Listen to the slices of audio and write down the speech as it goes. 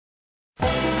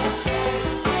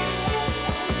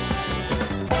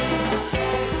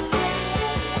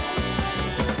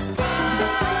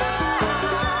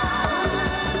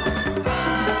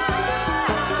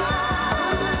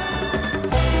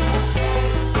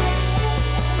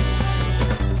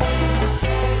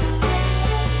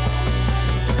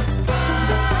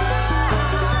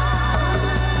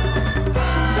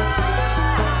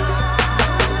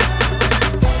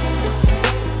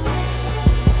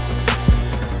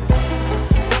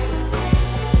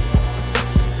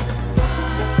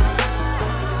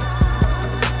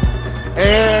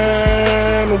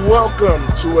and welcome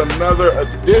to another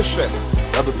edition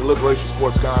of the Deliberation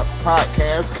Sports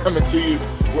Podcast, coming to you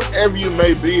wherever you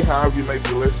may be, however you may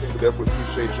be listening. We definitely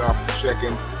appreciate y'all for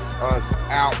checking us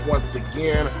out once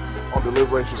again on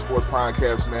Deliberation Sports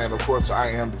Podcast, man. Of course, I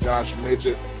am Josh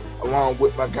Midget, along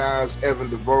with my guys, Evan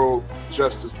DeVoe,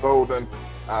 Justice Bolden,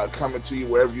 coming to you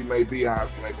wherever you may be, however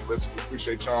you may be listening. We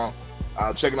appreciate y'all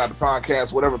checking out the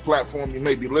podcast, whatever platform you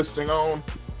may be listening on.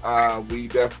 We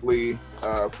definitely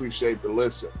appreciate the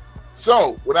listen.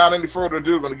 So, without any further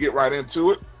ado, we're going to get right into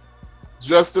it.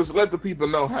 Justice, let the people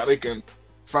know how they can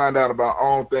find out about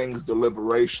all things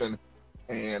Deliberation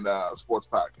and Sports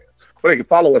Podcast. Well, they can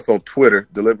follow us on Twitter,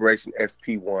 Deliberation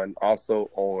SP1,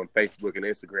 also on Facebook and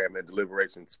Instagram at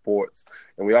Deliberation Sports.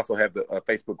 And we also have the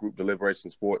Facebook group Deliberation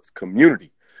Sports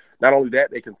Community. Not only that,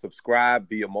 they can subscribe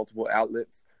via multiple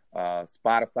outlets,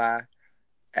 Spotify,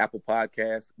 Apple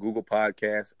Podcasts, Google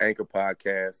Podcasts, Anchor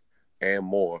Podcasts, and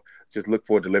more. Just look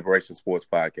for Deliberation Sports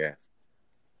Podcast.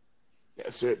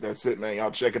 That's it, man. Y'all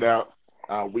check it out.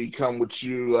 We come with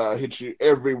you, hit you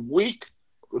every week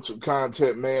with some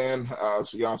content, man.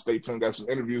 So y'all stay tuned. Got some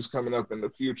interviews coming up in the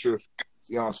future.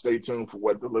 So y'all stay tuned for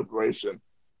what Deliberation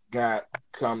got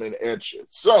coming at you.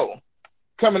 So,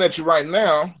 coming at you right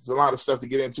now, there's a lot of stuff to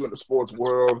get into in the sports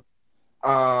world.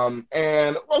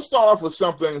 And let's start off with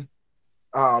something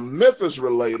Memphis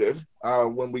related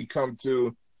when we come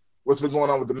to what's been going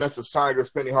on with the Memphis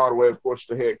Tigers. Penny Hardaway, of course,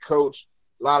 the head coach.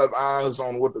 A lot of eyes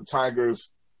on what the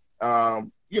Tigers,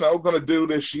 going to do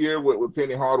this year with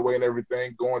Penny Hardaway and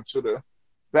everything, going to the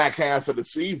back half of the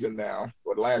season now,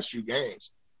 or the last few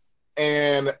games.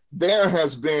 And there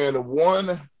has been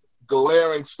one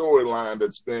glaring storyline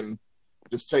that's been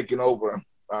just taking over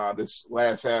this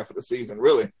last half of the season,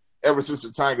 really, ever since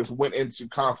the Tigers went into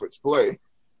conference play.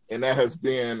 And that has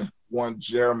been one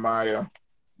Jeremiah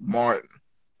Martin.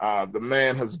 The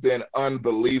man has been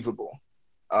unbelievable,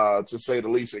 to say the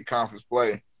least, in conference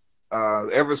play.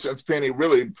 Ever since Penny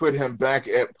really put him back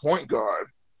at point guard,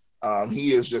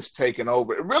 he is just taken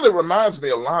over. It really reminds me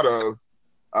a lot of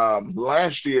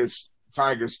last year's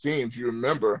Tigers team. If you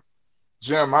remember,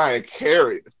 Jeremiah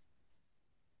carried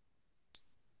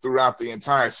throughout the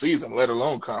entire season, let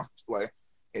alone conference play.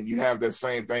 And you have that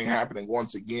same thing happening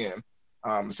once again.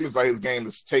 It seems like his game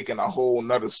is taking a whole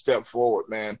nother step forward,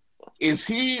 man. Is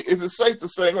it safe to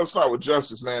say, I'm going to start with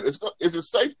Justice, man. Is it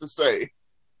safe to say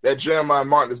that Jeremiah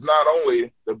Martin is not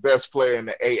only the best player in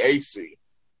the AAC,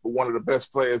 but one of the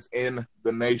best players in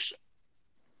the nation?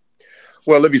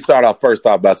 Well, let me start off first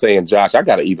off by saying, Josh, I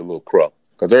got to eat a little crow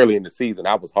because early in the season,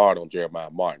 I was hard on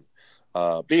Jeremiah Martin.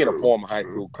 Being a former high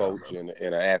school coach and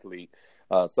an athlete,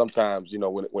 sometimes,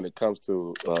 when it comes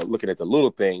to looking at the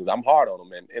little things, I'm hard on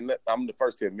him. And I'm the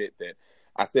first to admit that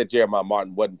I said Jeremiah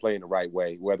Martin wasn't playing the right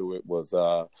way, whether it was,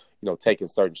 taking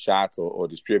certain shots or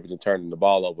distributing, turning the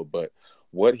ball over. But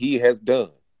what he has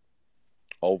done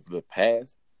over the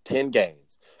past 10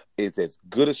 games is as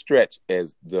good a stretch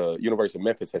as the University of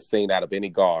Memphis has seen out of any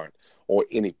guard or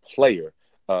any player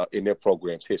in their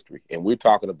program's history. And we're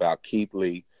talking about Keith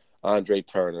Lee, Andre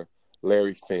Turner,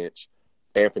 Larry Finch,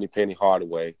 Anthony Penny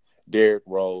Hardaway, Derrick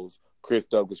Rose, Chris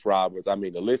Douglas Roberts. I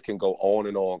mean, the list can go on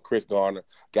and on. Chris Garner,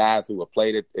 guys who have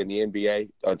played in the NBA,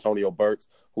 Antonio Burks,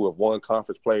 who have won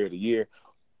Conference Player of the Year.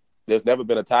 There's never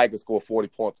been a Tiger score 40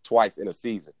 points twice in a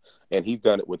season, and he's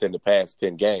done it within the past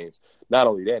 10 games. Not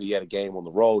only that, he had a game on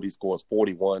the road. He scores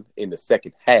 41 in the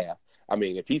second half. I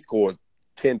mean, if he scores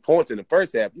 10 points in the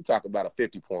first half, you're talking about a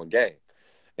 50-point game.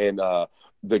 And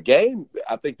the game,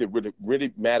 I think that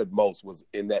really mattered most was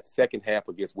in that second half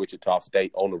against Wichita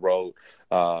State on the road.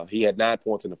 He had 9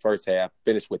 points in the first half,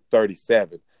 finished with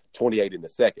 37, 28 in the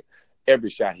second. Every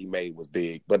shot he made was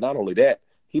big. But not only that,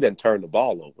 he didn't turn the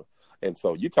ball over. And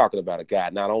so you're talking about a guy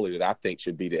not only that I think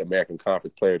should be the American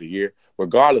Conference Player of the Year,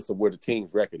 regardless of where the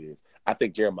team's record is. I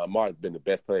think Jeremiah Martin's been the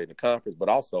best player in the conference, but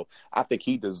also I think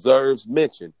he deserves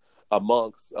mention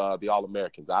amongst the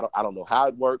All-Americans. I don't know how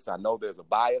it works. I know there's a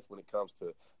bias when it comes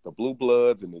to the Blue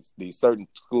Bloods and these certain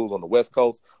schools on the West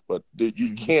Coast, but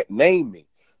you can't name me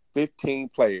 15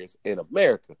 players in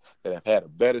America that have had a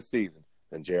better season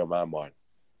than Jeremiah Martin.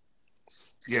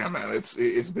 Yeah, man,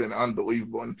 it's been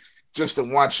unbelievable. And just to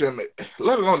watch him,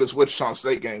 let alone this Wichita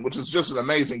State game, which is just an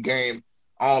amazing game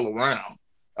all around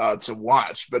to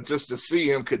watch, but just to see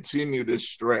him continue this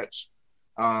stretch.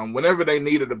 Whenever they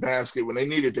needed a basket, when they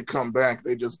needed to come back,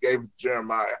 they just gave it to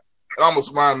Jeremiah. It almost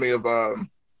reminded me of,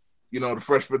 the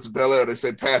Fresh Prince of Bel-Air. They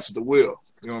say, pass it to Will.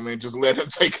 You know what I mean? Just let him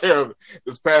take care of it.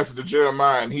 Just pass it to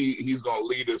Jeremiah, and he's going to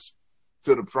lead us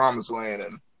to the promised land.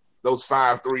 And those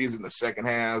 5 threes in the second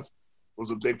half,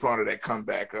 was a big part of that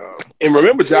comeback. And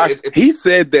remember, Josh, he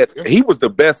said that he was the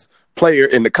best player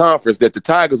in the conference, that the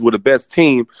Tigers were the best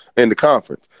team in the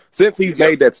conference. Since he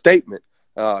made that statement,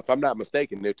 if I'm not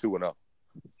mistaken, they're 2-0.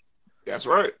 That's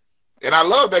right. And I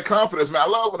love that confidence, man. I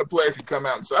love when a player can come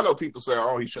out and say, I know people say,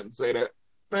 oh, he shouldn't say that.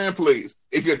 Man, please.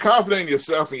 If you're confident in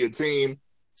yourself and your team,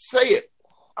 say it.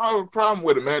 I don't have a problem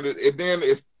with it, man. And then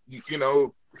if,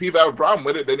 people have a problem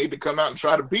with it, they need to come out and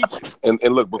try to beat you.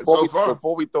 And look,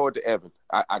 before we throw it to Evan,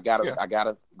 I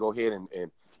gotta go ahead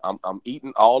and I'm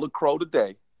eating all the crow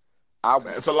today.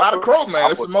 It's a lot of crow,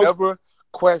 man. I would never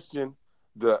question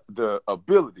the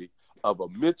ability of a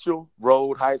Mitchell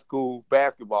Road High School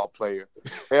basketball player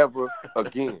ever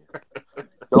again.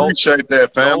 Appreciate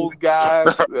that, fam. Those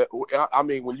guys, I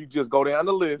mean, when you just go down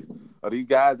the list of these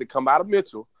guys that come out of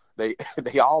Mitchell, they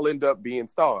all end up being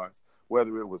stars.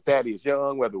 Whether it was Thaddeus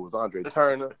Young, whether it was Andre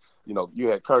Turner, you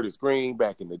had Curtis Green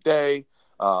back in the day.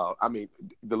 I mean,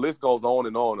 the list goes on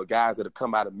and on of guys that have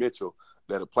come out of Mitchell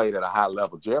that have played at a high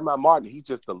level. Jeremiah Martin, he's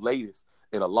just the latest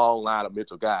in a long line of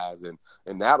Mitchell guys. And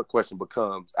now the question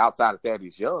becomes, outside of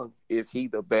Thaddeus Young, is he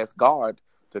the best guard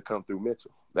to come through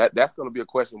Mitchell? That's going to be a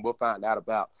question we'll find out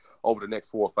about over the next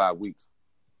 4 or 5 weeks.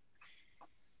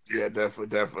 Yeah,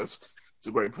 definitely. It's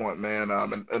a great point, man.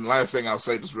 And last thing I'll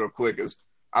say just real quick is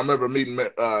I remember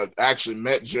actually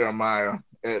met Jeremiah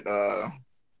at the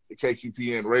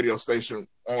KQPN radio station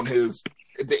at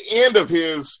the end of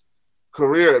his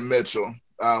career at Mitchell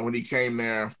when he came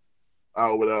there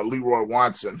with Leroy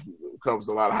Watson, who covers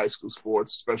a lot of high school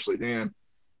sports, especially then,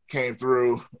 came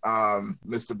through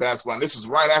Mr. Basketball. And this is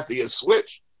right after he had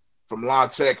switched from La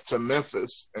Tech to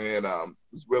Memphis. And it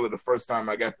was really the first time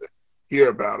I got to hear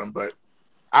about him. But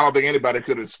I don't think anybody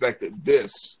could have expected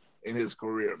this in his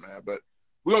career, man. But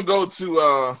we're going to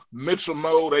go to Mitchell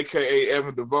Mode, a.k.a.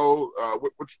 Evan DeVoe.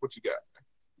 What you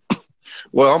got?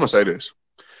 Well, I'm going to say this.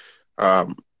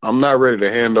 I'm not ready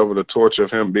to hand over the torch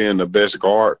of him being the best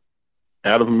guard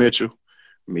out of Mitchell.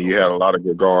 I mean, you had a lot of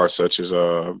good guards such as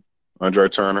Andre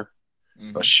Turner,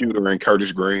 a shooter in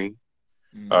Curtis Green.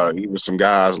 Even some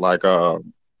guys like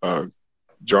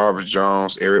Jarvis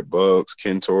Jones, Eric Buggs,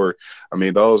 Ken Torrey. I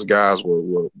mean, those guys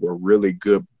were really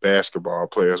good basketball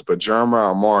players. But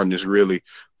Jeremiah Martin is really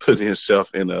putting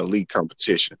himself in an elite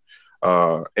competition.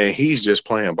 And he's just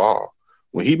playing ball.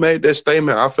 When he made that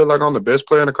statement, I feel like I'm the best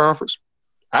player in the conference.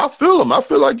 I feel him. I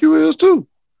feel like you is too.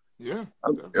 Yeah.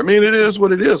 I mean, it is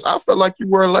what it is. I felt like you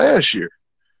were last year.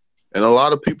 And a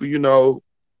lot of people,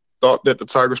 thought that the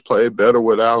Tigers played better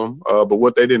without him. But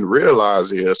what they didn't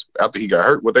realize is, after he got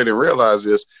hurt, what they didn't realize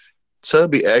is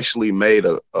Tubby actually made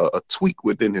a tweak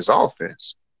within his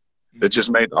offense that just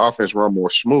made the offense run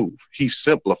more smooth. He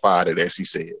simplified it, as he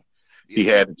said. He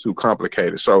had it too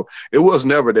complicated. So it was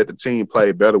never that the team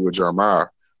played better with Jeremiah.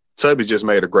 Tubby just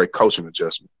made a great coaching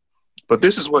adjustment. But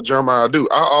this is what Jeremiah do.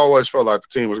 I always felt like the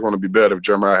team was going to be better if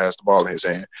Jeremiah has the ball in his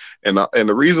hand. And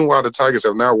the reason why the Tigers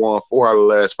have now won 4 out of the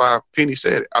last 5, Penny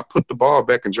said it, I put the ball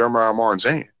back in Jeremiah Martin's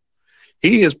hand.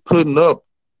 He is putting up,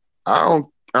 I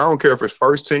don't care if it's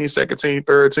first team, second team,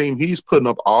 third team, he's putting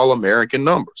up All-American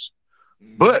numbers.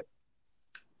 But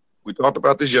we talked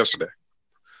about this yesterday.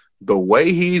 The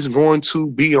way he's going to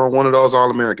be on one of those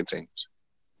All-American teams,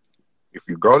 if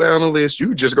you go down the list,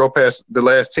 you just go past the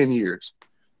last 10 years.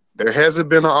 There hasn't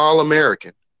been an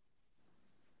All-American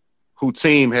whose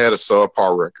team had a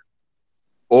subpar record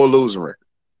or losing record.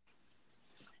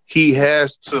 He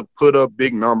has to put up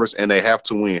big numbers, and they have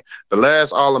to win. The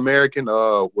last All-American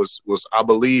was I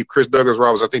believe, Chris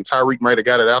Douglas-Roberts. I think Tyreek might have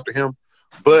got it after him.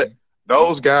 But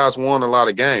those guys won a lot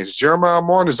of games. Jeremiah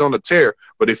Martin is on the tear,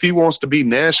 but if he wants to be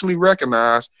nationally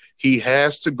recognized, he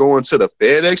has to go into the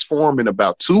FedEx Forum in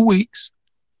about 2 weeks.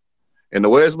 And the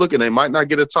way it's looking, they might not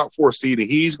get a top 4 seed, and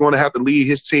he's going to have to lead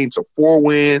his team to 4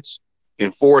 wins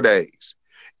in 4 days.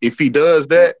 If he does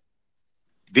that,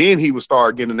 then he will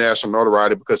start getting national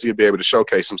notoriety because he'll be able to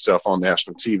showcase himself on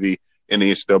national TV in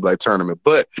the NCAA tournament.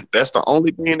 But that's the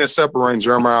only thing that's separating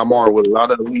Jeremiah Martin with a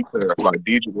lot of elite players like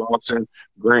Deidre Lawson,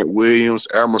 Grant Williams,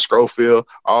 Admiral Schofield,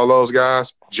 all those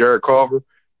guys, Jared Culver.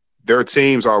 Their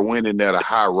teams are winning at a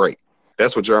high rate.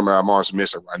 That's what Jeremiah Martin's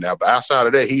missing right now. But outside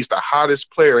of that, he's the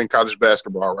hottest player in college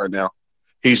basketball right now.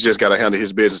 He's just got to handle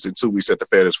his business in 2 weeks at the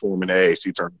FedEx Forum in the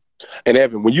AAC tournament. And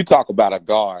Evan, when you talk about a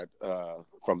guard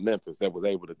from Memphis that was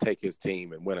able to take his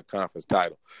team and win a conference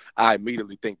title, I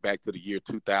immediately think back to the year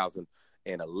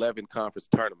 2011 conference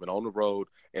tournament on the road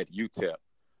at UTEP.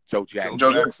 Joe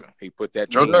Jackson. He put that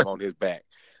team on his back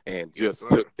and just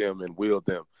took them and wheeled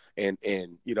them. And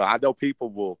I know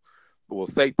people will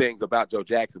say things about Joe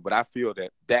Jackson, but I feel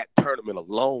that tournament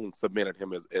alone cemented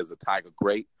him as a Tiger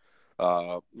great.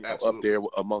 up there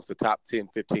amongst the top 10,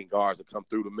 15 guards that come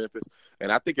through to Memphis.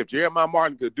 And I think if Jeremiah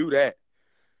Martin could do that,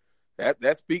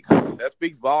 that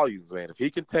speaks volumes, man. If he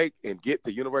can take and get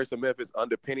the University of Memphis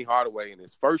under Penny Hardaway in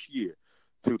his first year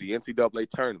to the NCAA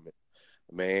tournament,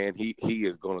 man, he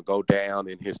is going to go down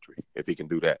in history if he can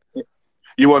do that.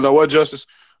 You want to know what, Justice?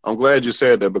 I'm glad you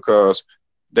said that because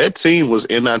that team was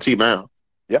NIT bound.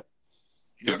 Yep.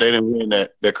 If they didn't win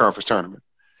that conference tournament.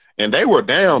 And they were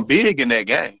down big in that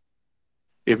game.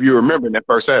 If you remember in that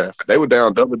first half, they were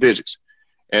down double digits.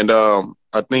 And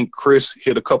I think Chris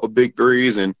hit a couple big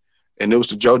threes, and it was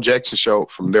the Joe Jackson show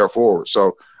from there forward.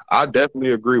 So I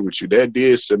definitely agree with you. That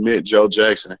did submit Joe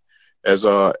Jackson as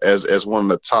one of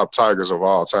the top Tigers of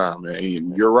all time.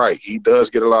 And you're right. He does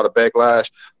get a lot of backlash,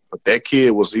 but that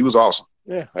kid was awesome.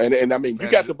 Yeah, and I mean, you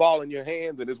got the ball in your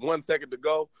hands, and it's 1 second to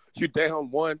go. You're down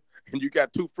one, and you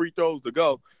got 2 free throws to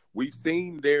go. We've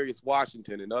seen Darius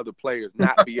Washington and other players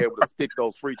not be able to stick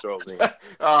those free throws in.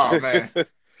 Oh, man.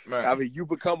 I mean, you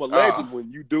become a legend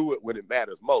when you do it when it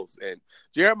matters most. And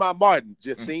Jeremiah Martin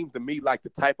just seems to me like the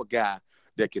type of guy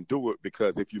that can do it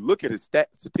because if you look at his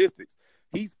statistics,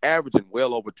 he's averaging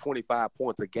well over 25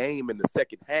 points a game in the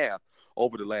second half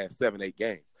over the last 7-8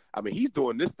 games. I mean, he's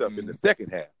doing this stuff in the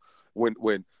second half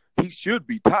when he should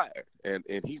be tired, and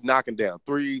he's knocking down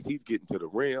threes. He's getting to the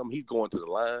rim. He's going to the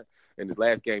line. In his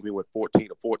last game, he went 14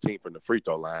 of 14 from the free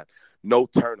throw line. No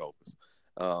turnovers.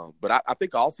 But I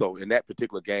think also in that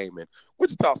particular game, and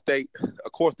Wichita State,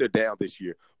 of course, they're down this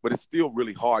year, but it's still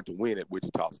really hard to win at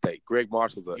Wichita State. Greg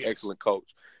Marshall's an excellent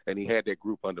coach, and he had that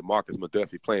group under Marcus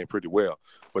McDuffie playing pretty well.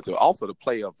 But also the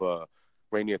play of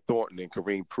Rainier Thornton and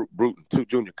Kareem Bruton, 2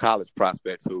 junior college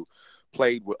prospects who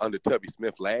played under Tubby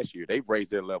Smith last year. They've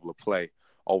raised their level of play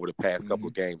over the past couple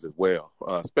of games as well,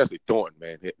 especially Thornton,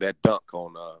 man. That dunk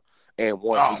on and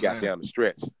one he got down the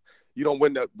stretch. You don't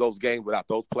win those games without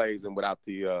those plays and without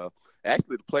the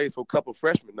actually the plays for a couple of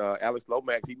freshmen. Alex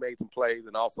Lomax, he made some plays,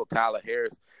 and also Tyler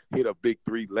Harris hit a big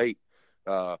 3 late.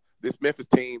 This Memphis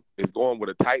team is going with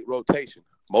a tight rotation,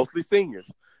 mostly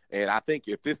seniors. And I think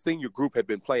if this senior group had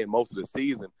been playing most of the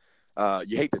season,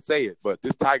 you hate to say it, but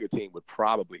this Tiger team would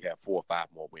probably have 4 or 5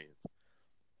 more wins.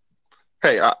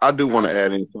 Hey, I do want to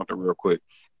add in something real quick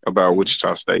about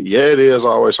Wichita State. Yeah, it is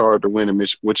always hard to win in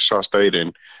Wichita State,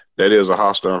 and that is a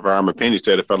hostile environment. Penny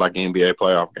said it felt like an NBA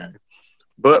playoff game.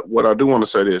 But what I do want to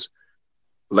say is,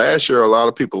 last year a lot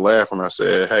of people laughed when I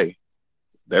said, hey,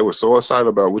 they were so excited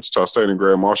about Wichita State and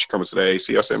Greg Marshall coming to the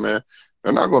AAC. I said, man,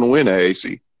 they're not going to win the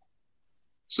AAC.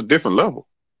 It's a different level.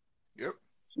 Yep.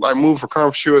 Like moving from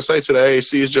Conference USA to the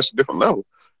AAC is just a different level.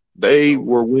 They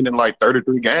were winning like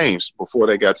 33 games before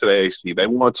they got to the AAC. They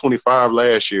won 25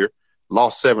 last year,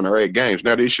 lost 7 or 8 games.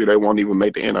 Now this year they won't even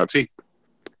make the NIT.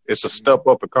 It's a step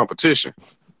up in competition.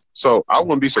 So I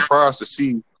wouldn't be surprised to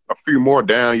see a few more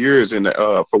down years in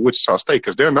the, for Wichita State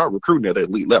because they're not recruiting at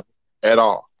elite level at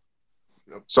all.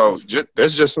 So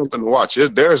that's just something to watch.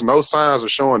 There's no signs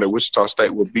of showing that Wichita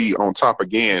State would be on top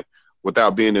again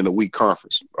without being in a weak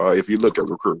conference, if you look at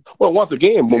recruiting. Well, once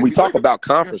again, when we talk about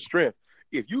conference strength,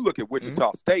 if you look at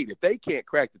Wichita State, if they can't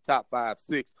crack the top 5,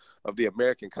 6 of the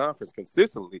American Conference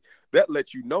consistently, that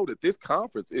lets you know that this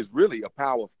conference is really a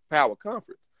power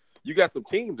conference. You got some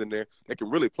teams in there that can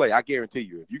really play. I guarantee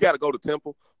you, if you got to go to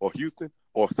Temple or Houston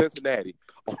or Cincinnati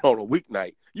on a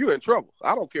weeknight, you're in trouble.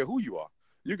 I don't care who you are.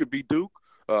 You could be Duke,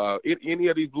 any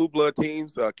of these blue blood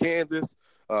teams, Kansas,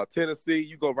 Tennessee,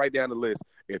 you go right down the list.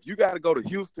 If you got to go to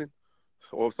Houston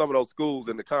or some of those schools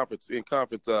in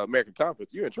the American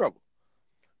Conference, you're in trouble.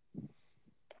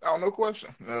 Oh, no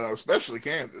question. Especially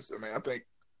Kansas. I mean,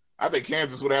 I think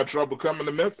Kansas would have trouble coming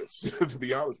to Memphis, to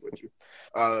be honest with you.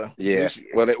 Yeah.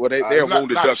 Well, they're a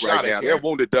wounded duck right now. They're a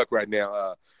wounded duck right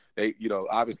now. They,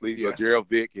 obviously, Gerald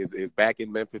Vick is back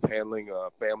in Memphis handling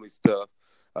family stuff.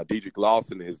 Dedrick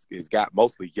Lawson is got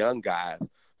mostly young guys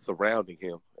surrounding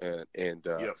him, and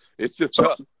it's just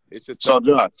tough. It's just tough.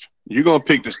 So, Josh, you're gonna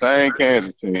pick the same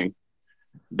Kansas team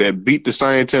that beat the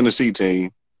same Tennessee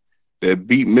team that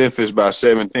beat Memphis by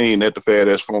 17 at the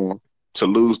FedEx Forum to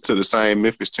lose to the same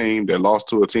Memphis team that lost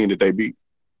to a team that they beat?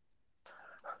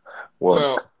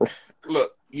 Well,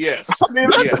 look, yes,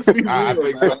 I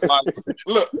think so.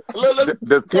 Look,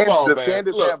 does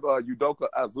Kansas have Udoka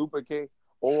Azubuike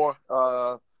or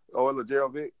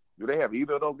LaGerald Vick? Do they have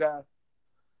either of those guys?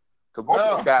 Because both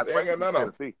of those guys ain't got none of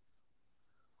Tennessee.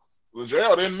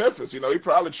 LaGerald in Memphis, he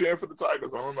probably cheering for the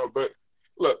Tigers. I don't know, but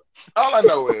look, all I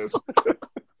know is,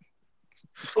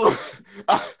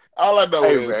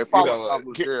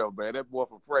 LaGerald, man, that boy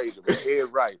from Fraser, man,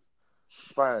 Ed Rice,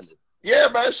 find it. Yeah,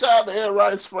 man, shout out to Ed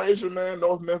Rice, Fraser, man,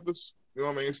 North Memphis. You know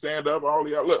what I mean? Stand up, all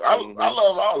y'all. Look, I love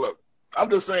all of them. I'm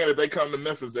just saying if they come to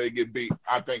Memphis, they get beat,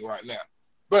 I think, right now.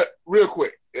 But real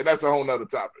quick, and that's a whole nother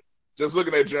topic. Just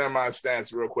looking at Jeremiah's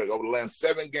stats real quick, over the last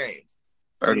 7 games,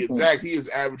 to be exact, he is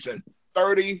averaging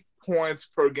 30 points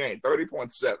per game,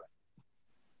 30.7.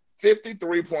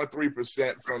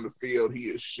 53.3% from the field he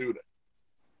is shooting.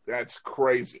 That's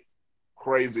crazy.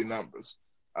 Crazy numbers.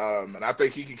 And I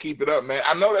think he can keep it up, man.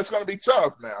 I know that's going to be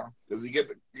tough now because you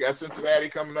got Cincinnati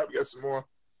coming up. You got some more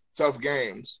tough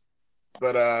games.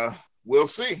 But we'll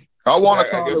see. I want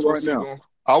to call it right now.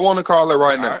 I want to call it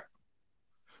right now. Right.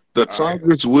 The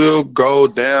Tigers will go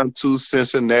down to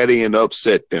Cincinnati and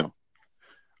upset them.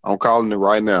 I'm calling it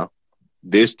right now.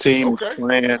 This team is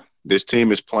playing. This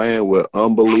team is playing with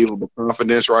unbelievable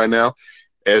confidence right now.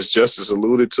 As Justice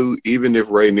alluded to, even if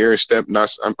Kevin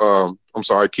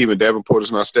Davenport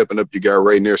is not stepping up, you got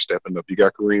Rainier stepping up. You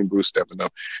got Kareem Bruce stepping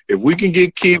up. If we can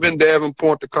get Kevin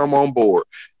Davenport to come on board,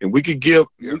 and we could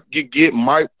get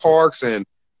Mike Parks and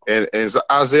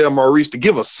Isaiah Maurice to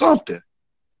give us something.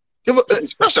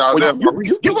 Especially Isaiah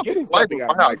Maurice. Give us something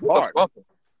out of Mike Parks.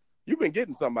 You've been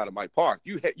getting something out of Mike Parks.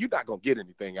 You're not going to get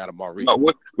anything out of Maurice. No,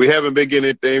 we haven't been getting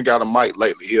anything out of Mike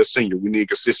lately. He's a senior. We need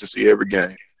consistency every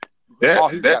game. All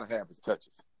he's got to have is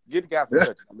touches. Get the guy some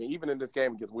touches. I mean, even in this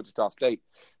game against Wichita State,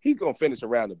 he's going to finish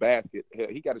around the basket.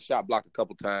 He got a shot blocked a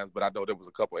couple times, but I know there was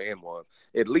a couple and ones.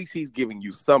 At least he's giving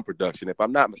you some production. If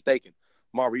I'm not mistaken,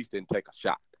 Maurice didn't take a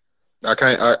shot. I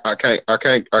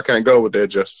can't go with that.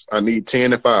 Just I need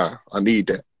 10 and 5. I need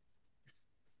that.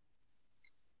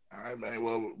 All right, man.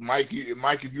 Well, Mike,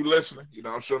 if you're listening,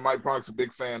 I'm sure Mike Park's a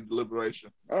big fan of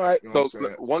deliberation. All right. So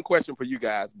one question for you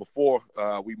guys before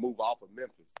we move off of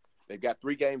Memphis. They've got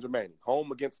 3 games remaining.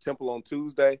 Home against Temple on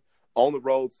Tuesday, on the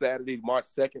road Saturday, March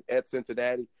 2nd at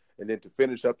Cincinnati, and then to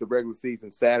finish up the regular season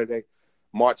Saturday,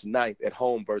 March 9th at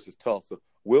home versus Tulsa.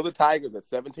 Will the Tigers at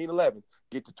 17-11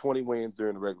 get to 20 wins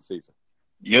during the regular season?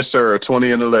 Yes, sir.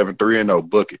 20-11, 3-0,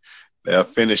 book it. They'll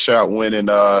finish out winning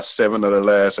 7 of the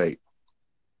last 8.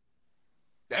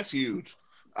 That's huge.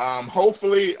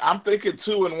 Hopefully, I'm thinking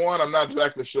 2-1. I'm not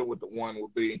exactly sure what the 1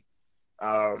 will be.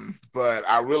 But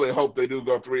I really hope they do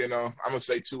go 3-0. I'm going to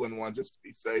say 2-1 just to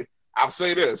be safe. I'll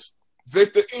say this.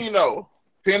 Victor Eno.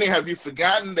 Penny, have you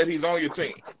forgotten that he's on your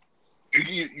team?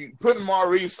 You putting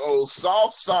Maurice,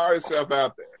 soft, sorry self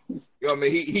out there. You know what I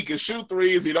mean? He can shoot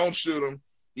threes. He don't shoot them.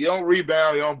 He don't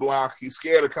rebound. He don't block. He's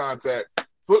scared of contact.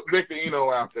 Put Victor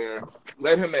Eno out there.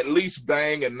 Let him at least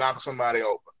bang and knock somebody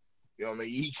over. You know what I mean?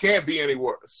 He can't be any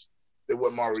worse than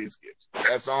what Maurice gives.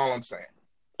 That's all I'm saying.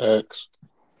 Thanks.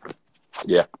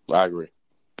 Yeah, I agree.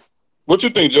 What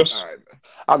you think, Justin? All right, man.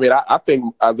 I mean, I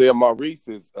think Isaiah Maurice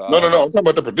is No. I'm talking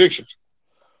about the predictions.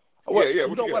 Well,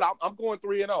 you know what? I'm going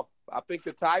 3-0. I think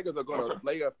the Tigers are going to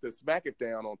lay us to smack it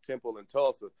down on Temple and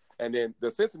Tulsa. And then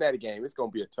the Cincinnati game, it's going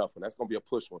to be a tough one. That's going to be a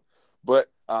push one. But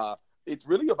it's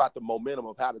really about the momentum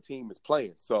of how the team is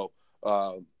playing. So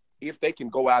if they can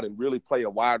go out and really play a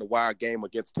wire-to-wire game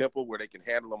against Temple where they can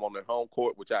handle them on their home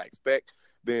court, which I expect,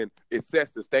 then it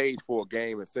sets the stage for a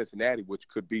game in Cincinnati, which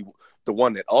could be the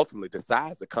one that ultimately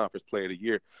decides the Conference Player of the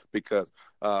Year. Because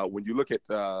when you look at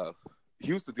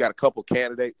Houston's got a couple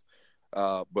candidates,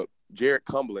 but Jared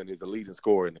Cumberland is the leading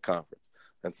scorer in the conference.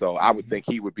 And so I would think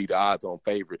he would be the odds-on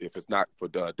favorite if it's not for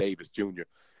Davis Jr.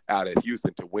 out at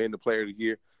Houston to win the Player of the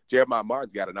Year. Jeremiah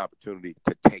Martin's got an opportunity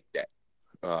to take that.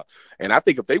 And I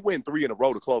think if they win 3 in a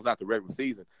row to close out the regular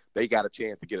season, they got a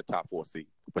chance to get a top 4 seed.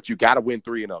 But you got to win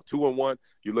 3-0. 2-1,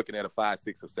 you're looking at a 5,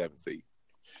 6, or 7 seed.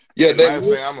 Yeah,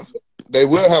 they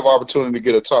will have opportunity to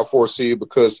get a top 4 seed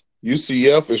because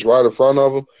UCF is right in front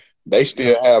of them. They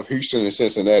still have Houston and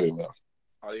Cincinnati left.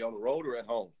 Are they on the road or at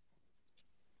home?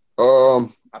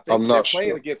 I think I'm not playing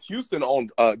sure. Against Houston on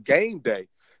game day.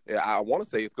 I want to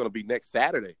say it's going to be next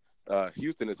Saturday.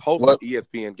 Houston is hosting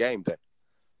ESPN Game Day.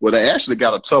 Well, they actually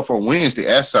got a tougher Wednesday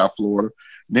at South Florida.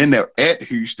 Then they're at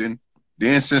Houston,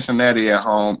 then Cincinnati at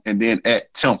home, and then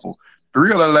at Temple.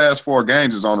 3 of the last 4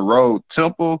 games is on the road.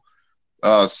 Temple,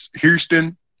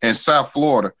 Houston, and South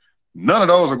Florida. None of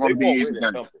those are going to be easy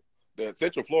games. The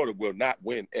Central Florida will not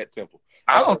win at Temple.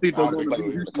 I don't think they're going to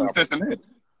lose to Cincinnati.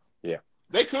 Yeah.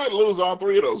 They could lose all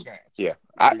 3 of those games. Yeah.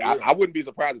 I wouldn't be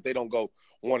surprised if they don't go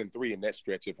 1-3 in that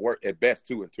stretch. If we're at best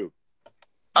 2-2.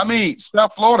 I mean,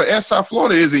 South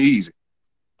Florida isn't easy.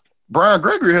 Brian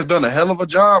Gregory has done a hell of a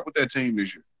job with that team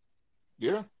this year.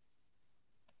 Yeah.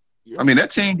 I mean,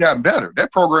 that team got better.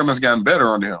 That program has gotten better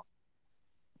under him.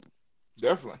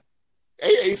 Definitely.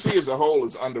 AAC as a whole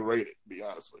is underrated, to be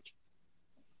honest with you.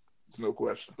 There's no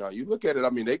question. Now, you look at it, I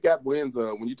mean, they got wins.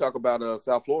 When you talk about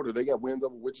South Florida, they got wins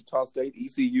over Wichita State,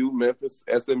 ECU, Memphis,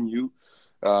 SMU,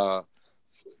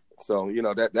 So,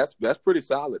 that's pretty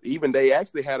solid. Even they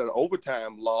actually had an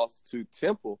overtime loss to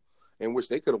Temple in which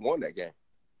they could have won that game.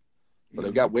 So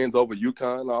they got wins over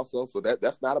UConn also. So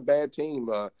that's not a bad team.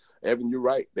 Evan, you're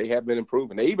right. They have been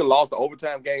improving. They even lost the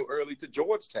overtime game early to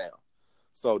Georgetown.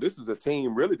 So this is a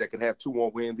team really that could have 2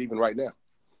 more wins even right now.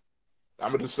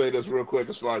 I'm going to just say this real quick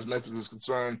as far as Memphis is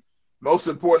concerned. Most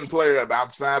important player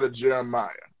outside of Jeremiah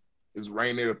is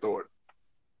Rainier Thornton.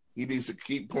 He needs to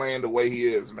keep playing the way he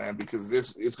is, man, because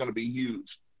it's going to be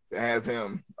huge to have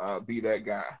him be that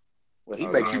guy. Well, he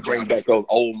makes you bring back those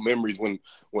old memories when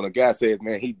a guy says,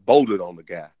 man, he bolted on the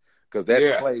guy. Because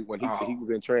that play when he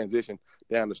was in transition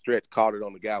down the stretch, caught it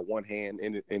on the guy, one hand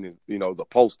in it, it was a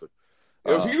poster.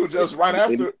 It was huge. Just right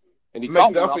after. And he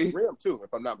caught one off the rim, too,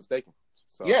 if I'm not mistaken.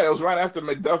 So. Yeah, it was right after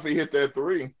McDuffie hit that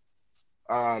 3.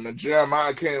 And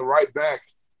Jeremiah came right back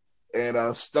and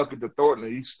stuck it to Thornton.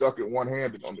 And he stuck it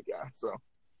one-handed on the guy. So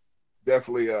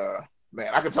definitely,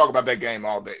 man, I could talk about that game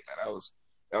all day, man.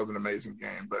 That was an amazing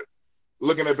game. But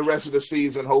looking at the rest of the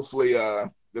season, hopefully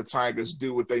the Tigers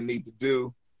do what they need to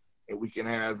do, and we can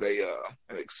have an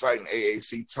exciting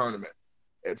AAC tournament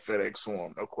at FedEx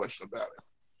Forum. No question about it.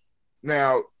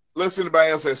 Now, unless anybody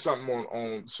else has something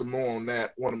on some more on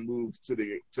that, want to move to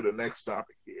the next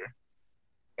topic here.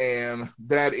 And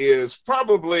that is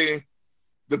probably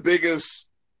the biggest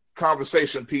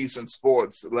conversation piece in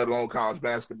sports, let alone college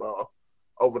basketball,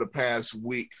 over the past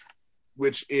week,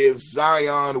 which is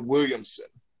Zion Williamson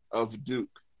of Duke.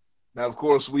 Now, of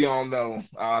course, we all know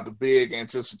the big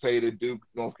anticipated Duke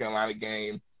North Carolina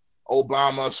game.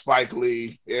 Obama, Spike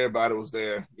Lee, everybody was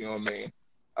there, you know what I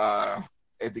mean,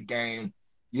 at the game.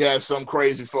 You had some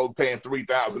crazy folk paying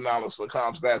 $3,000 for a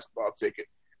college basketball ticket.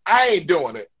 I ain't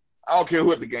doing it. I don't care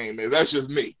what the game is. That's just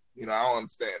me. I don't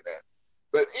understand that.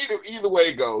 But either way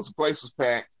it goes, the place was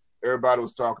packed. Everybody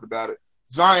was talking about it.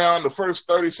 Zion, the first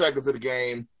 30 seconds of the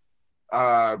game,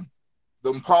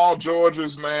 the Paul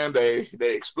Georges, man, they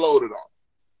exploded on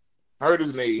him. Hurt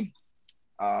his knee,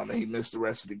 and he missed the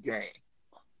rest of the game.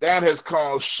 That has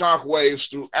caused shockwaves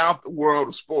throughout the world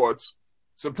of sports.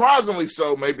 Surprisingly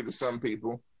so, maybe to some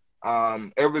people.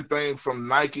 Everything from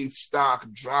Nike stock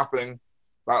dropping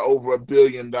by over $1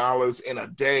 billion in a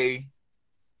day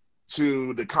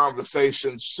to the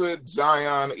conversation, should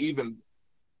Zion even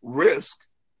risk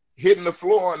hitting the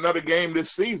floor another game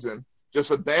this season, just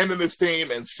abandon his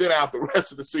team and sit out the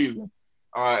rest of the season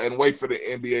and wait for the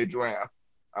NBA draft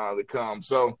to come.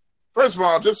 So, first of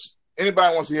all, just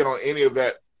anybody wants to hit on any of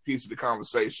that piece of the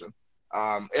conversation.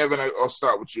 Evan, I'll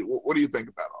start with you. What do you think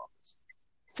about all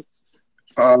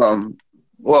this?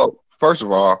 Well, first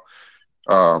of all,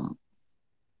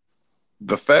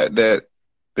 the fact that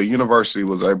the university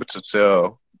was able to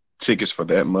sell tickets for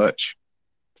that much,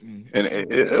 and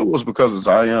it was because of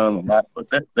Zion, but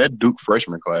that Duke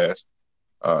freshman class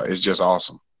is just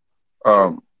awesome.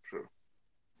 True.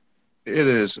 It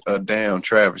is a damn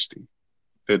travesty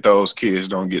that those kids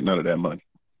don't get none of that money.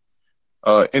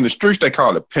 In the streets, they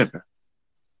call it pimping.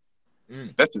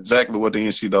 That's exactly what the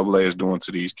NCAA is doing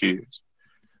to these kids.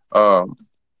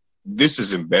 This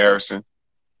is embarrassing.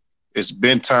 It's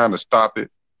been time to stop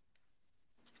it.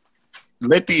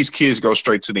 Let these kids go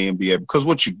straight to the NBA, because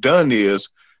what you've done is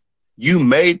you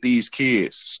made these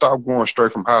kids stop going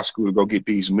straight from high school to go get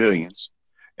these millions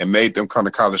and made them come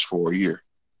to college for a year.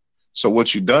 So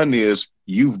what you've done is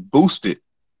you've boosted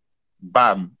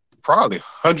by probably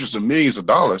hundreds of millions of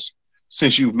dollars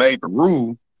since you've made the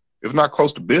rule, if not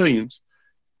close to billions,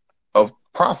 of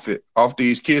profit off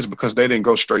these kids because they didn't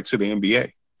go straight to the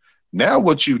NBA. Now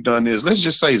what you've done is, let's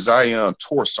just say Zion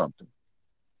tore something.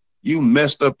 You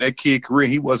messed up that kid's career.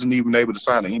 He wasn't even able to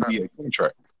sign an NBA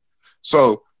contract.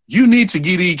 So you need to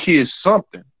give these kids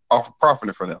something off of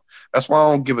profiting from them. That's why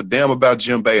I don't give a damn about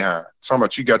Jim Boeheim. Talking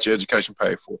about you got your education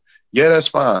paid for. Yeah, that's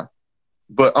fine.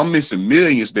 But I'm missing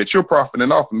millions that you're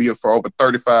profiting off of me for over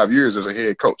 35 years as a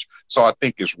head coach. So I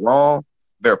think it's wrong.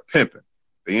 They're pimping.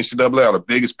 The NCAA are the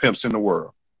biggest pimps in the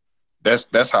world.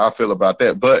 That's how I feel about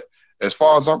that. But as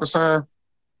far as I'm concerned,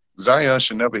 Zion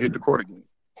should never hit the court again.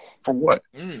 For what?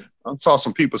 I saw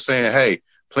some people saying, hey,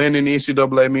 playing in the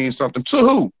NCAA means something. To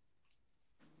who?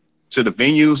 To the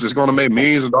venues that's going to make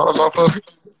millions of dollars off of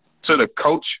it? To the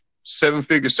coach,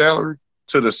 7-figure salary?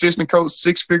 To the assistant coach,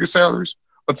 6-figure salaries?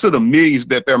 Or to the millions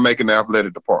that they're making in the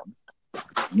athletic department?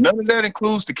 None of that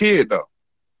includes the kid, though.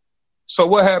 So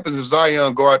what happens if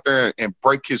Zion go out there and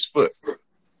break his foot?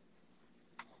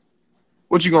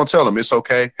 What you going to tell him? It's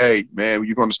okay. Hey, man,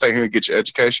 you're going to stay here and get your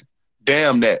education?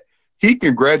 Damn that. He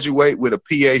can graduate with a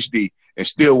PhD and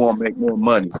still won't make more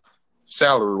money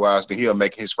salary-wise than he'll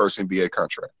make his first NBA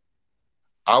contract.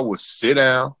 I would sit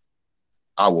down.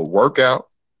 I will work out.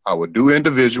 I would do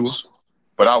individuals,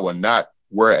 but I would not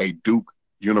wear a Duke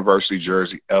University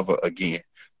jersey ever again.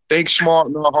 Think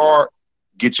smart, not hard.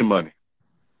 Get your money.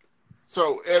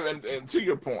 So, Evan, and to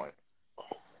your point,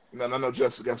 and I know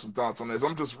Justin got some thoughts on this.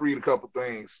 I'm just read a couple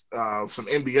things. Some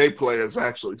NBA players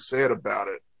actually said about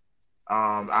it.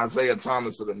 Isaiah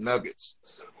Thomas of the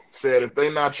Nuggets said if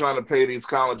they're not trying to pay these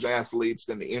college athletes,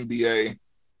 then the NBA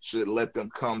should let them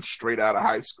come straight out of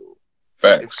high school.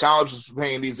 Facts. If college is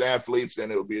paying these athletes,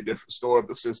 then it would be a different story.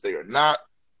 But since they are not,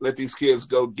 let these kids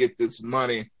go get this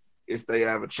money if they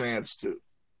have a chance to.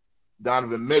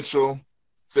 Donovan Mitchell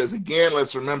says, again,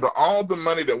 let's remember all the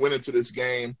money that went into this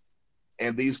game,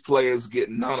 and these players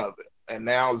get none of it. And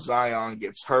now Zion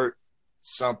gets hurt.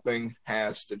 Something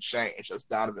has to change. That's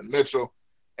Donovan Mitchell.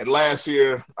 And last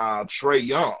year, Trae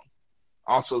Young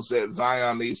also said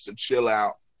Zion needs to chill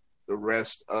out the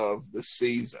rest of the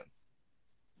season.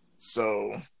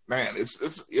 So, man,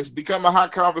 it's become a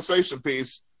hot conversation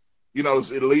piece. You know,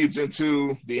 it leads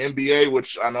into the NBA,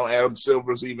 which I know Adam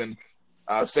Silver's even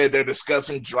said they're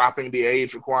discussing dropping the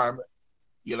age requirement,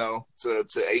 you know, to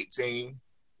 18,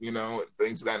 you know, and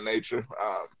things of that nature.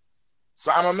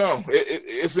 So I don't know.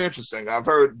 It's interesting. I've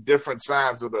heard different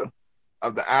sides of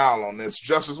the owl on this.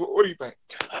 Justice, what do you think?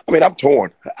 I mean, I'm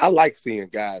torn. I like seeing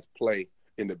guys play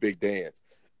in the big dance.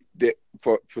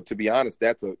 For to be honest,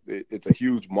 it's a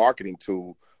huge marketing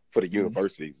tool for the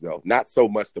universities, though. Not so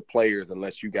much the players,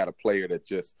 unless you got a player that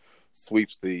just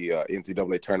sweeps the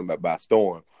NCAA tournament by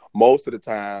storm. Most of the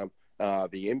time,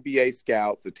 the NBA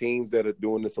scouts, the teams that are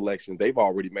doing the selection, they've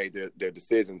already made their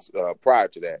decisions prior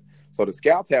to that. So the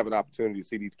scouts have an opportunity to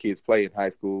see these kids play in high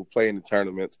school, play in the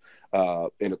tournaments.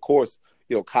 And, of course,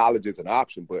 you know, college is an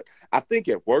option. But I think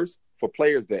at worst, for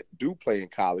players that do play in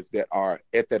college that are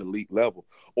at that elite level,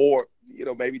 or, you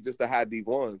know, maybe just the high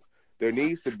D1s, there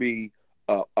needs to be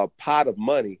a pot of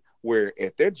money where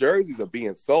if their jerseys are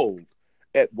being sold,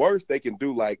 at worst, they can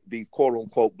do like these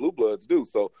quote-unquote blue bloods do.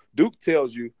 So Duke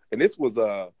tells you, and this was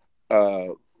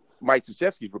Mike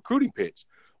Krzyzewski's recruiting pitch,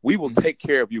 we will take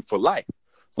care of you for life.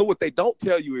 So what they don't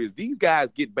tell you is these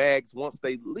guys get bags once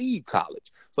they leave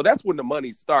college. So that's when the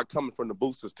money start coming from the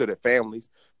boosters to their families,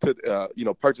 to you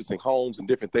know, purchasing homes and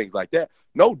different things like that.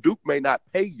 No, Duke may not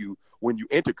pay you when you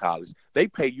enter college. They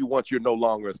pay you once you're no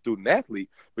longer a student athlete,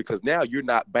 because now you're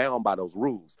not bound by those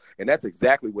rules. And that's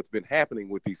exactly what's been happening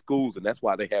with these schools, and that's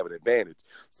why they have an advantage.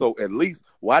 So at least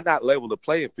why not level the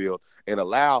playing field and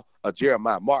allow a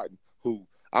Jeremiah Martin, who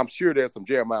I'm sure there's some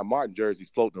Jeremiah Martin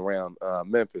jerseys floating around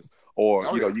Memphis, or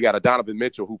you know, you got a Donovan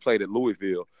Mitchell who played at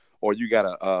Louisville, or you got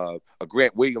a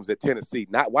Grant Williams at Tennessee.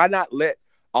 Why not let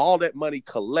all that money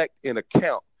collect in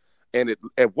account? And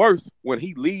at worst, when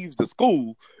he leaves the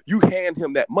school, you hand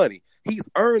him that money. He's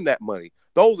earned that money.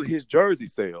 Those are his jersey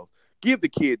sales. Give the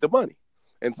kid the money.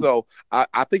 And so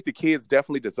I think the kids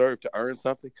definitely deserve to earn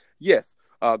something. Yes,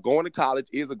 going to college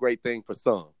is a great thing for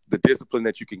some. The discipline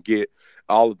that you can get,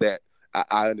 all of that,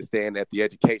 I understand that, the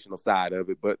educational side of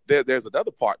it. But there's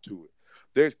another part to it.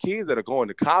 There's kids that are going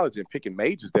to college and picking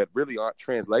majors that really aren't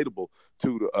translatable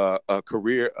to a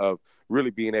career of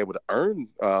really being able to earn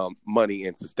money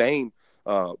and sustain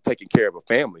taking care of a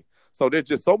family. So there's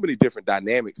just so many different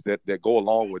dynamics that go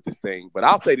along with this thing. But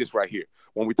I'll say this right here.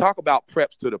 When we talk about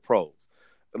preps to the pros,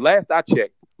 last I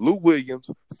checked, Lou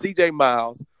Williams, C.J.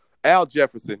 Miles, Al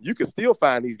Jefferson, you can still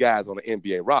find these guys on the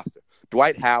NBA roster.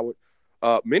 Dwight Howard,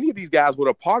 many of these guys were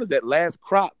a part of that last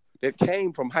crop that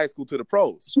came from high school to the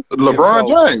pros. LeBron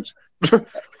James.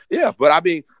 Yeah, but I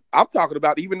mean, I'm talking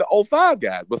about even the 05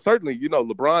 guys, but certainly, you know,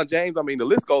 LeBron James, I mean, the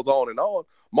list goes on and on.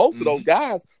 Most of those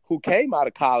guys who came out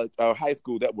of college or high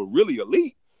school that were really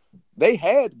elite, they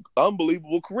had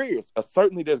unbelievable careers.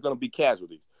 Certainly there's going to be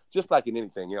casualties, just like in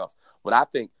anything else. But I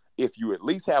think if you at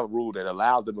least have a rule that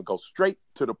allows them to go straight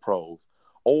to the pros,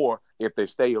 or if they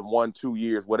stay in 1-2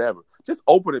 years, whatever, just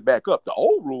open it back up. The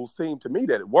old rules seemed to me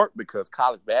that it worked because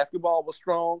college basketball was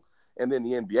strong and then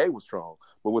the NBA was strong.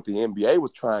 But what the NBA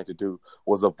was trying to do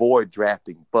was avoid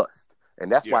drafting bust.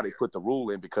 And that's why they put the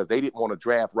rule in, because they didn't want to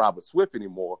draft Robert Swift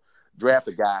anymore, draft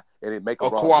a guy and then make a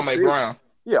wrong Kwame decision. Brown.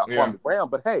 Yeah, Kwame Brown.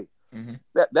 But hey,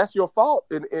 that's your fault.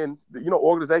 And you know,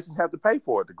 organizations have to pay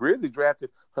for it. The Grizzlies drafted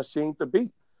Hasheem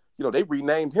Thabeet. You know, they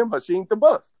renamed him Hasheem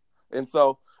Thabust. And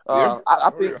so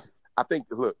I think,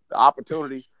 look, the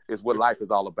opportunity is what life is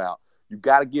all about. You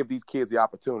got to give these kids the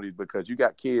opportunities, because you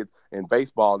got kids in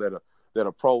baseball that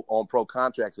are pro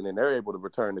contracts, and then they're able to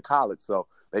return to college. So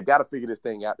they've got to figure this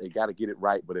thing out. They got to get it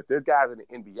right. But if there's guys in the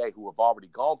NBA who have already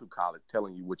gone through college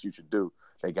telling you what you should do,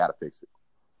 they got to fix it.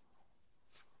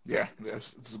 Yeah,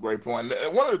 that's a great point.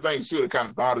 And one of the things too that kind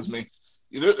of bothers me,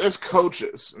 there's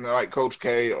coaches, you know, like Coach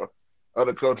K or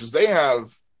other coaches. They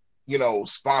have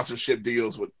sponsorship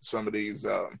deals with some of these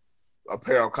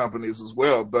apparel companies as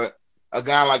well. But a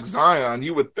guy like Zion,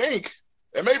 you would think,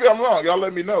 and maybe I'm wrong, y'all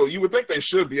let me know, you would think they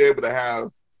should be able to have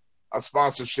a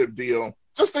sponsorship deal.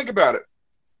 Just think about it.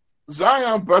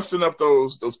 Zion busting up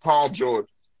those Paul George.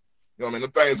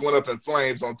 The things went up in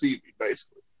flames on TV,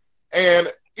 basically. And,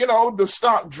 the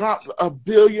stock dropped $1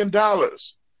 billion.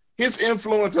 His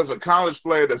influence as a college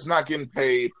player that's not getting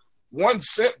paid 1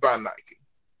 cent by Nike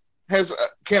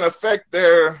can affect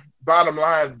their bottom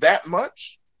line that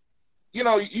much.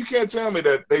 You can't tell me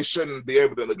that they shouldn't be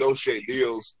able to negotiate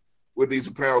deals with these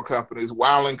apparel companies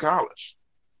while in college.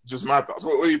 Just my thoughts.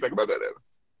 What do you think about that,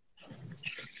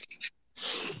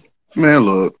 Evan? Man,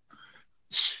 look,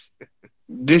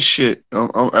 this shit,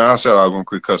 I said I was going to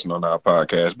quit cussing on our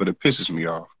podcast, but it pisses me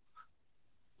off.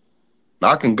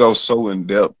 I can go so in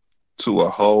depth to a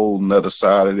whole nother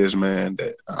side of this, man,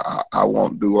 that I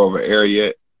won't do over air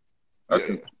yet.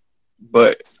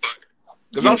 But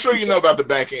because I'm sure you know about the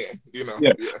back end,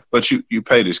 Yeah. But you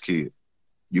pay this kid.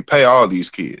 You pay all these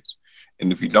kids.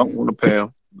 And if you don't want to pay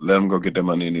them, let them go get their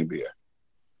money in the NBA.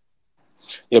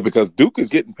 Yeah, because Duke is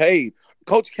getting paid.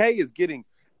 Coach K is getting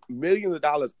millions of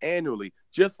dollars annually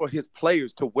just for his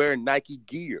players to wear Nike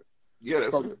gear. Yeah,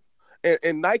 that's it.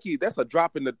 And Nike, that's a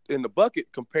drop in the bucket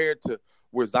compared to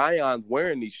where Zion's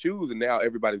wearing these shoes and now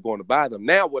everybody's going to buy them.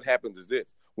 Now what happens is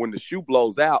this. When the shoe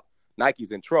blows out,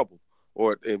 Nike's in trouble.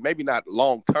 Or maybe not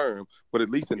long term, but at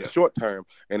least in the short term.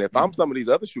 And if I'm some of these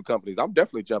other shoe companies, I'm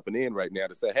definitely jumping in right now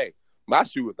to say, hey, my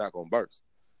shoe is not going to burst.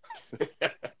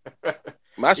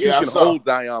 My shoe can hold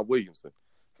Zion Williamson.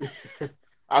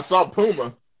 I saw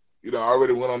Puma,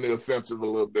 already went on the offensive a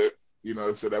little bit.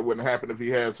 So that wouldn't happen if he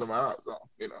had some eyes on,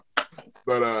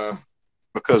 But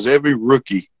because every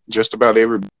rookie, just about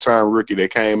every time rookie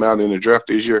that came out in the draft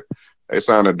this year, they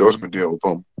signed an endorsement deal with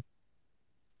Puma.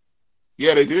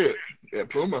 Yeah, they did. Yeah,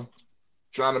 Puma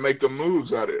trying to make the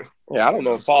moves out there. Yeah, I don't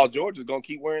know if Paul George is going to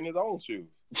keep wearing his own shoes.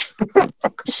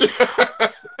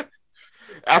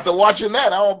 After watching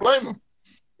that, I don't blame him.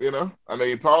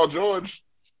 Paul George,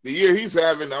 the year he's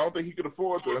having, I don't think he could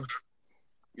afford to,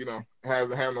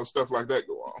 have no stuff like that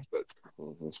go on. But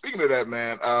speaking of that,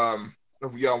 man, I don't know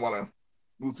if y'all want to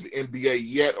move to the NBA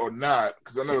yet or not,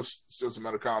 because I know it's still some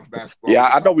other college basketball. Yeah,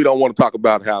 I know we don't want to talk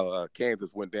about how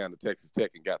Kansas went down to Texas Tech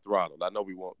and got throttled. I know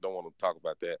we don't want to talk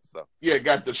about that. So yeah,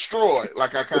 got destroyed.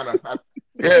 Like I kind of,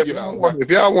 if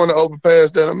y'all want to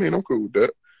overpass that, I'm cool with that.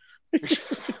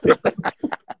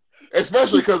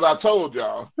 Especially because I told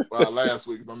y'all last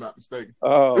week, if I'm not mistaken.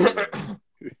 Oh,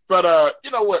 but you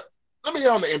know what? Let me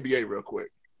hit on the NBA real quick,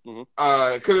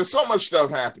 because there's so much stuff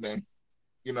happening.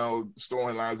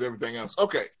 Storylines, everything else.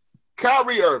 Okay,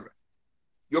 Kyrie Irving,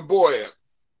 your boy.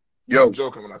 Yo, I'm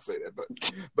joking when I say that,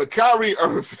 but Kyrie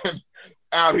Irving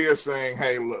out here saying,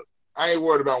 "Hey, look, I ain't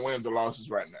worried about wins or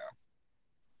losses right now.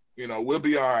 We'll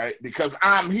be all right because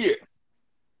I'm here.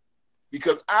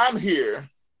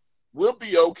 We'll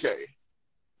be okay."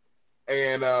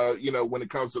 And when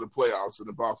it comes to the playoffs and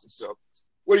the Boston Celtics,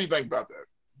 what do you think about that?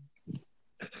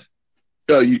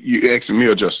 You asking me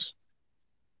or Justice?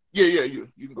 Yeah, you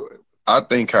can go ahead. I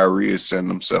think Kyrie is setting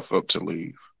himself up to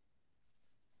leave.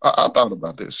 I thought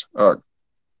about this.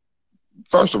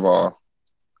 First of all,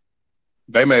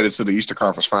 they made it to the Eastern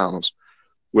Conference Finals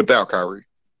without Kyrie.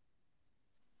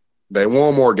 They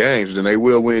won more games than they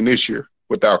will win this year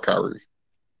without Kyrie.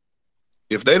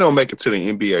 If they don't make it to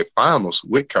the NBA Finals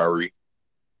with Kyrie,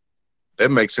 that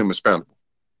makes him expendable.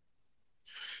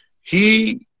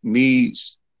 He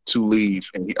needs to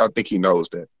leave, and I think he knows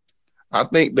that. I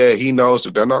think that he knows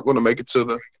that they're not going to make it to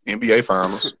the NBA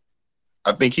Finals.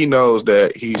 I think he knows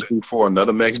that he's due for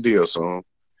another max deal soon.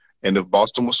 And if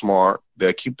Boston was smart,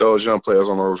 they'll keep those young players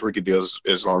on those rookie deals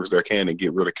as long as they can and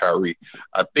get rid of Kyrie.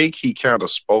 I think he kind of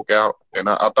spoke out, and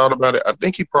I thought about it. I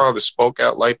think he probably spoke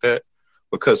out like that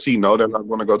because he know they're not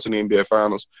going to go to the NBA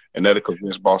Finals, and that'll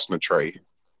convince Boston to trade him.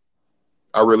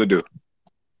 I really do.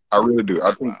 I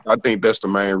think that's the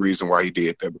main reason why he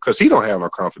did that, because he don't have no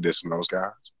confidence in those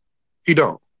guys. He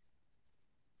don't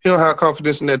have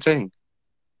confidence in that team.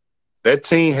 That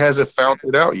team hasn't found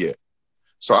it out yet.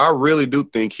 So I really do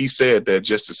think he said that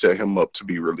just to set him up to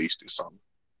be released this summer.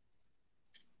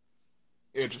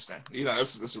 Interesting.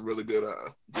 That's a really good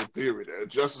theory there.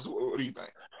 Justice, what do you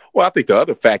think? Well, I think the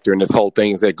other factor in this whole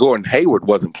thing is that Gordon Hayward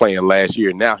wasn't playing last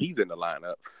year. Now he's in the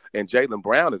lineup. And Jaylen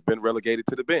Brown has been relegated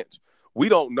to the bench. We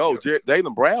don't know.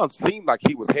 Jaylen Brown seemed like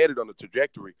he was headed on a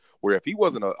trajectory where if he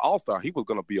wasn't an all-star, he was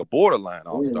going to be a borderline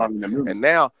all-star. And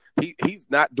now he's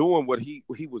not doing what he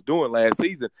was doing last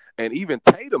season, and even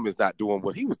Tatum is not doing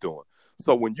what he was doing.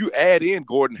 So when you add in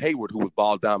Gordon Hayward, who was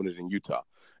ball dominant in Utah,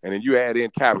 and then you add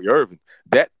in Kyrie Irving,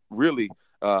 that really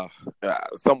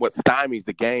somewhat stymies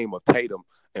the game of Tatum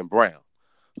and Brown.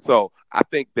 So I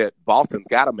think that Boston's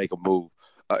got to make a move.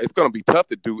 It's going to be tough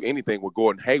to do anything with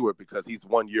Gordon Hayward because he's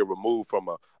 1 year removed from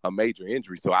a major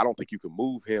injury. So I don't think you can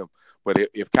move him. But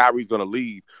if Kyrie's going to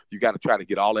leave, you got to try to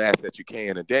get all the assets you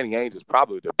can. And Danny Ainge is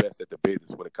probably the best at the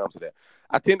business when it comes to that.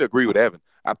 I tend to agree with Evan.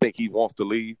 I think he wants to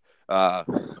leave.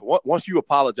 Once you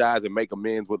apologize and make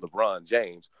amends with LeBron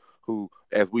James, who,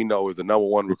 as we know, is the number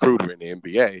one recruiter in the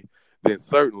NBA, then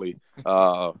certainly,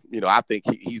 I think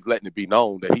he's letting it be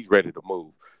known that he's ready to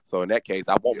move. So in that case,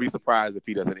 I won't be surprised if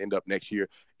he doesn't end up next year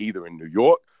either in New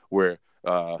York, where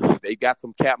they got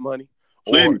some cap money,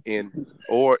 or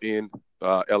in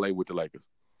LA with the Lakers.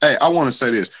 Hey, I want to say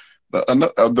this.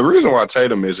 The reason why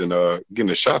Tatum isn't getting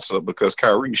the shots up because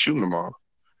Kyrie's shooting them all.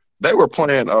 They were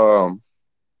playing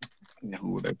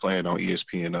who were they playing on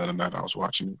ESPN the other night? I was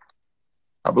watching it.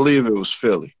 I believe it was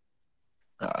Philly.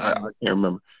 I can't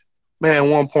remember. Man,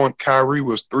 at one point Kyrie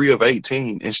was 3 of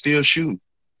 18 and still shooting.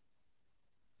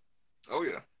 Oh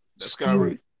yeah, that's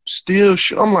Kyrie. Still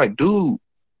shooting. I'm like, dude,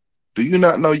 do you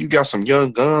not know you got some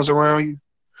young guns around you?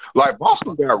 Like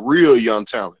Boston got real young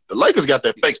talent. The Lakers got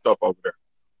that fake stuff over there.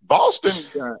 Boston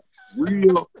got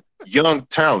real young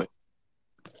talent.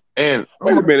 And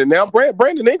wait a minute now,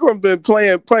 Brandon Ingram been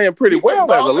playing pretty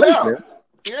well as a Laker.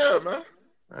 Yeah,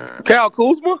 man. Kyle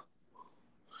Kuzma.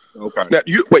 Okay. Now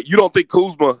you don't think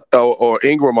Kuzma or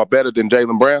Ingram are better than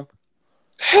Jaylen Brown?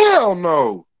 Hell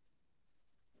no.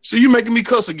 So you making me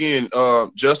cuss again,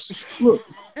 Justice. Look,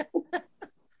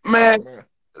 man,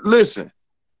 listen.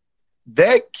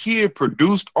 That kid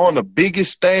produced on the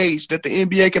biggest stage that the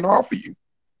NBA can offer you.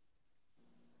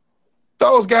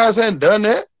 Those guys hadn't done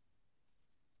that.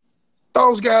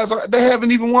 Those guys, they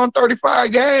haven't even won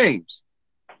 35 games.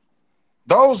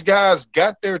 Those guys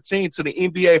got their team to the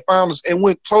NBA Finals and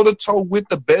went toe-to-toe with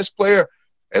the best player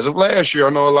as of last year. I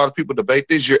know a lot of people debate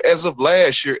this year. As of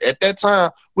last year, at that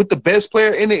time, with the best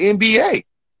player in the NBA.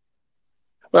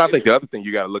 But I think the other thing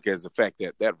you got to look at is the fact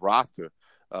that that roster,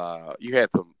 you had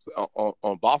some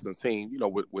on Boston's team,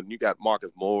 when you got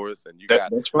Marcus Morris and you got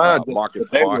Marcus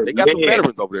Smart. They got some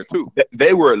veterans over there, too.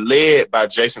 They were led by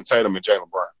Jason Tatum and Jaylen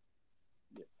Brown.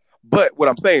 But what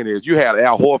I'm saying is you had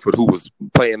Al Horford, who was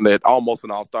playing at almost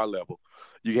an all-star level.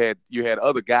 You had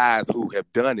other guys who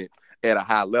have done it at a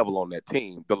high level on that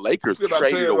team. The Lakers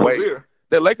traded away.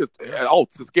 The Lakers,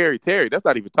 Scary Terry. Let's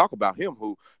not even talk about him.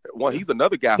 He's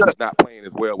another guy who's not playing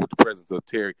as well with the presence of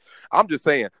Terry. I'm just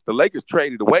saying the Lakers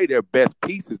traded away their best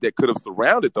pieces that could have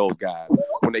surrounded those guys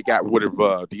when they got rid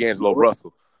of D'Angelo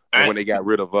Russell and when they got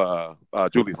rid of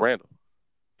Julius Randle.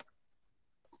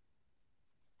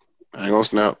 I ain't gonna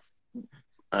snap.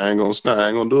 I ain't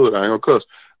gonna do it. I ain't gonna cuss.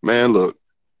 Man, look,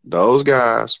 those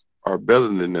guys are better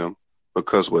than them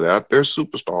because without their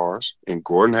superstars in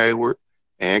Gordon Hayward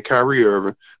and Kyrie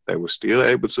Irving, they were still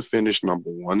able to finish number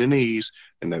 1 in the East,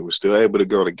 and they were still able to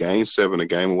go to Game 7, a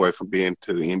game away from being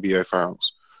to the NBA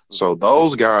Finals. So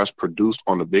those guys produced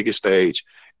on the biggest stage,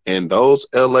 and those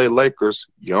LA Lakers,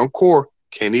 young core,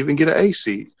 can't even get an A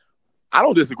seed. I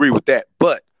don't disagree with that,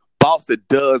 but Boston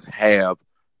does have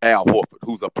Al Horford,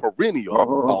 who's a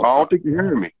perennial. I don't think you're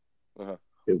hearing me. Uh-huh.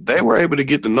 If they were able to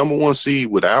get the number 1 seed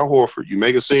with Al Horford, you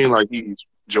make it seem like he's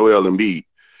Joel Embiid.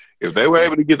 If they were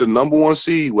able to get the number 1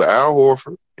 seed with Al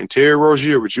Horford and Terry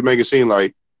Rozier, but you make it seem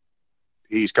like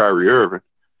he's Kyrie Irving,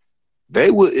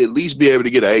 they would at least be able to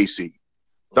get an A seed.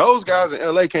 Those guys in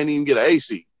LA can't even get an A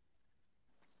seed.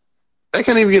 They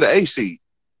can't even get an A seed.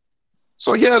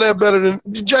 So, yeah, they're better than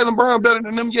Jaylen Brown, better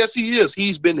than them. Yes, he is.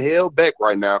 He's been held back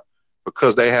right now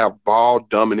because they have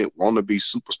ball-dominant, wannabe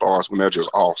superstars when they're just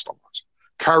all-stars.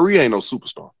 Kyrie ain't no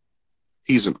superstar.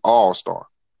 He's an all-star.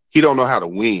 He don't know how to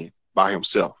win by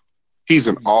himself. He's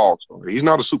an all-star. He's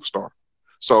not a superstar.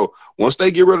 So once they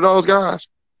get rid of those guys,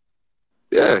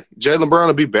 yeah, Jaylen Brown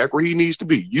will be back where he needs to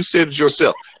be. You said it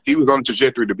yourself. He was on a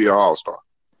trajectory to be an all-star.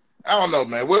 I don't know,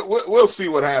 man. We'll see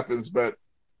what happens, but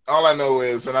all I know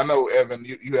is, and I know, Evan,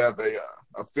 you have a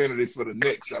affinity for the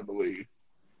Knicks, I believe.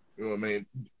 You know what I mean?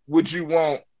 Would you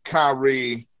want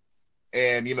Kyrie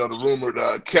and, the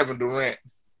rumored Kevin Durant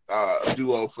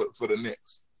duo for the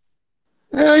Knicks?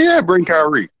 Yeah, bring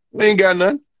Kyrie. They ain't got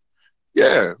nothing.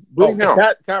 Yeah, bring him.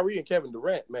 Kyrie and Kevin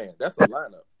Durant, man, that's a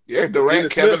lineup. Yeah, Durant,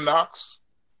 Dennis Kevin Smith? Knox.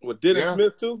 With Dennis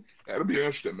Smith, too? That'll be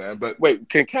interesting, man. But wait,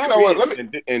 can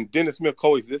Kyrie and Dennis Smith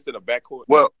coexist in a backcourt?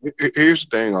 Well, here's the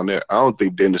thing on that. I don't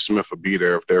think Dennis Smith would be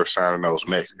there if they were signing those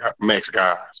max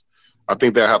guys. I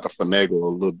think they'll have to finagle a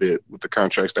little bit with the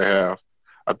contracts they have.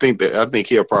 I think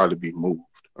he'll probably be moved,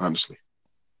 honestly.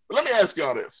 But let me ask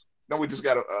y'all this. Now we just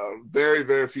got a very,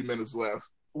 very few minutes left.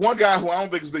 one guy who I don't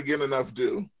think has been getting enough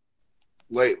due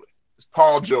lately is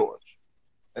Paul George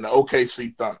and the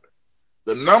OKC Thunder.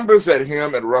 The numbers that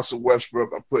him and Russell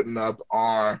Westbrook are putting up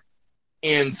are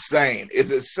insane.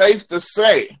 Is it safe to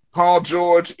say, Paul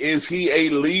George, is he a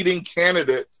leading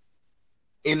candidate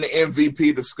in the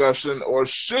MVP discussion, or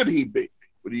should he be?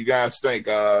 What do you guys think?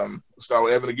 We'll start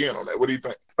with Evan again on that. What do you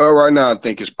think? Right now, I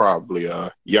think it's probably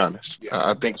Giannis. Yeah.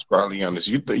 I think it's probably Giannis.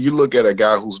 You look at a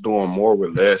guy who's doing more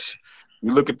with less.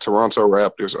 You look at Toronto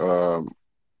Raptors.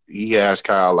 He has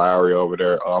Kyle Lowry over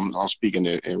there. I'm speaking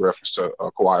in reference to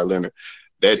Kawhi Leonard.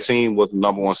 That team was the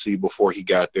number 1 seed before he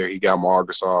got there. He got Marc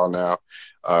Gasol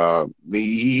now.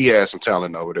 He has some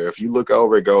talent over there. If you look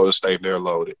over at Golden State, they're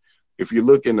loaded. If you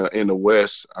look in the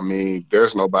West, I mean,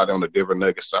 there's nobody on the Denver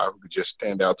Nuggets side who could just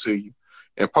stand out to you.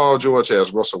 And Paul George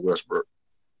has Russell Westbrook.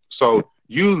 So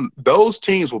those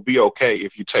teams will be okay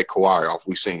if you take Kawhi off.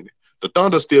 We've seen it. The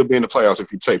Thunder still be in the playoffs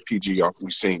if you take PG off.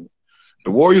 We've seen it.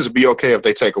 The Warriors will be okay if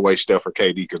they take away Steph or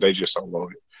KD because they just so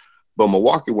loaded. But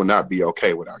Milwaukee will not be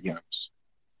okay without Giannis.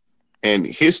 And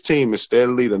his team is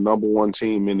steadily the number 1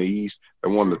 team in the East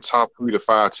and one of the top 3 to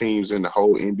 5 teams in the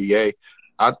whole NBA.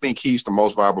 I think he's the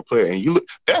most viable player. And you look,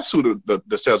 that's who the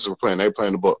Celtics were playing. They were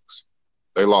playing the Bucks.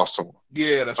 They lost to him.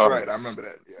 Yeah, that's right. I remember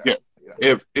that. Yeah.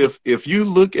 If you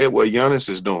look at what Giannis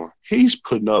is doing, he's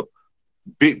putting up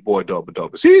big boy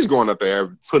double-doubles. He's going up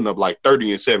there putting up like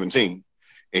 30 and 17.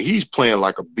 And he's playing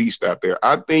like a beast out there.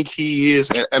 I think he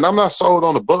is, and I'm not sold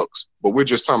on the Bucks, but we're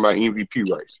just talking about MVP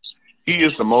race. He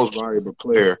is the most valuable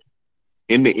player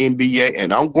in the NBA,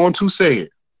 and I'm going to say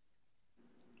it.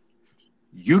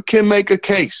 You can make a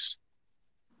case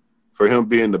for him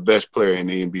being the best player in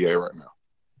the NBA right now.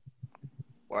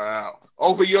 Wow.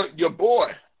 Over your boy.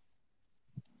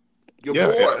 Your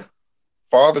boy. Yeah.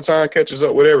 Father Time catches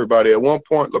up with everybody. At one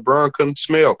point, LeBron couldn't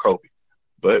smell Kobe.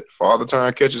 But Father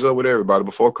Time catches up with everybody.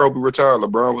 Before Kobe retired,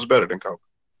 LeBron was better than Kobe.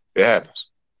 It happens.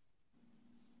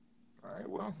 All right.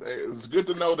 Well, it's good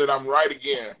to know that I'm right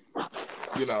again.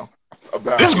 You know,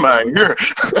 about this man here.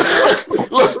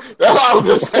 Look, that's what I was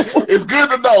just saying. It's good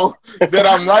to know that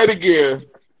I'm right again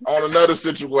on another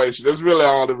situation. That's really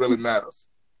all that really matters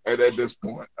at this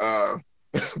point.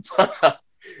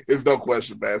 It's no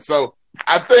question, man. So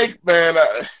I think, man,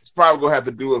 it's probably gonna have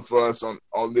to do it for us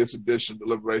on this edition of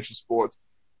Deliberation Sports.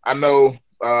 I know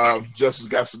Justice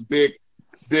got some big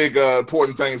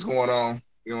important things going on.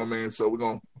 You know what I mean? So we're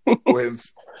gonna go ahead and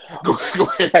go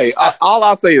ahead. Hey, all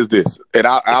I'll say is this, and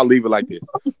I'll leave it like this.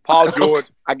 Paul George,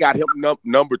 I got him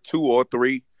number 2 or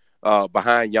 3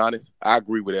 behind Giannis. I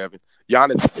agree with Evan.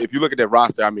 Giannis, if you look at that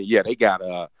roster, I mean, yeah, they got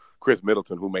Chris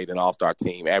Middleton, who made an all-star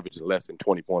team, averaging less than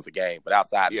 20 points a game. But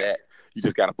outside of that, you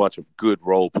just got a bunch of good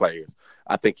role players.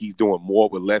 I think he's doing more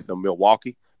with less in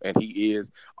Milwaukee, and he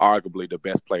is arguably the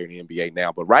best player in the NBA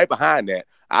now. But right behind that,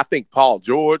 I think Paul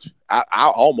George, I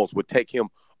almost would take him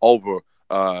over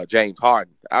James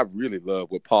Harden. I really love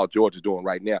what Paul George is doing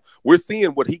right now. We're seeing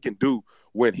what he can do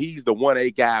when he's the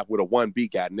 1A guy with a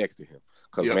 1B guy next to him.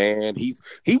 Because, man,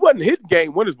 he wasn't hitting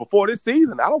game winners before this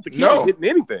season. I don't think he was hitting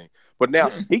anything. But now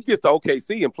he gets to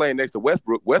OKC and playing next to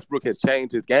Westbrook. Westbrook has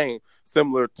changed his game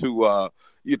similar to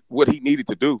what he needed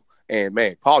to do. And,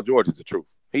 man, Paul George is the truth.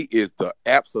 He is the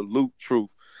absolute truth.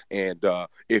 And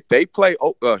if they play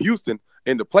Houston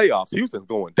in the playoffs, Houston's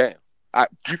going down.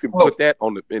 You can put that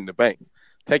in the bank.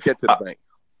 Take that to the bank.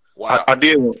 Wow.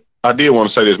 I did want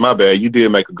to say this. My bad. You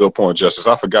did make a good point, Justice.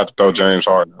 I forgot to throw James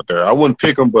Harden out there. I wouldn't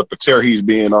pick him, but the tear he's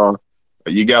being on,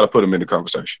 you got to put him in the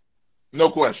conversation. No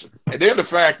question. And then the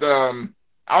fact, I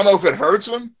don't know if it hurts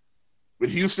him, with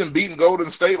Houston beating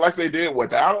Golden State like they did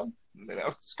without him. I mean,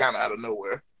 that's kind of out of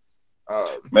nowhere.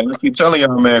 Man, I keep telling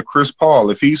y'all, man, Chris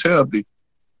Paul, if he's healthy,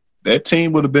 that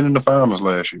team would have been in the finals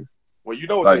last year. Well, you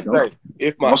know what they say.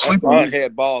 If my aunt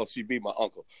had balls, she'd be my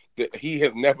uncle. He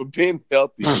has never been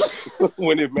healthy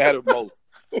when it mattered most.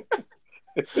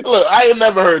 Look, I ain't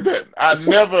never heard that. I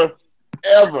never,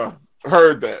 ever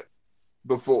heard that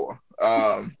before. But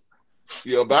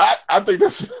I think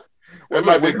that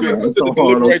might be good. To the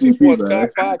Deliberation Sports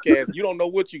podcast, you don't know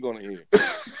what you're going to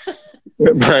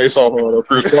hear. Man, it's all hard.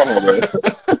 Chris Paul, man.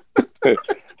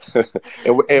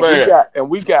 and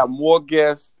we got more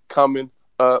guests coming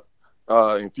up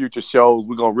in future shows.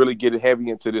 We're going to really get heavy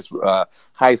into this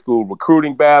high school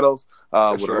recruiting battles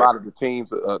with a lot of the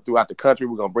teams throughout the country.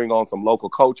 We're going to bring on some local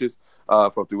coaches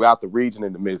from throughout the region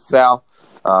in the Mid-South.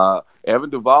 Evan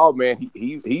Duvall, man,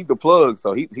 he's the plug.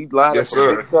 So he's lined up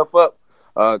stuff up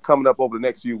coming up over the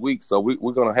next few weeks. So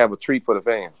we're going to have a treat for the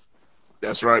fans.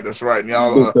 That's right. And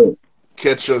y'all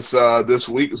catch us this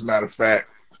week, as a matter of fact,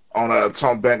 on a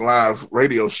Tom Bank Live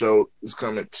radio show. Is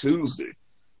coming Tuesday.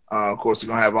 Of course, you're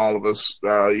going to have all of us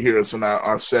hear us in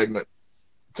our segment,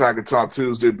 Tiger Talk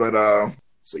Tuesday. But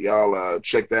so y'all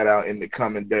check that out in the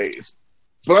coming days.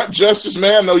 But Justice,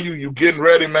 man, I know you getting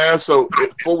ready, man. So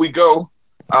before we go,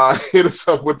 hit us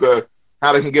up with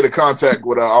how they can get in contact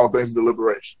with All Things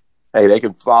Deliberation. Hey, they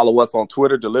can follow us on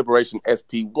Twitter, Deliberation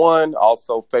SP1,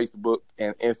 also Facebook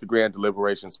and Instagram,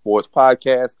 Deliberation Sports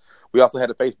Podcast. We also had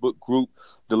a Facebook group,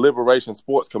 Deliberation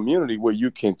Sports Community, where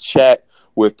you can chat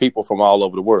with people from all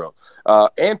over the world.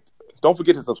 And don't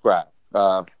forget to subscribe.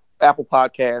 Apple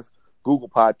Podcasts, Google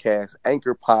Podcasts,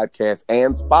 Anchor Podcasts,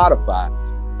 and Spotify.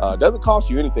 Doesn't cost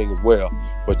you anything as well,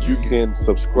 but you can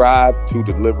subscribe to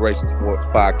the Deliberation Sports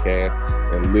Podcast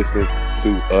and listen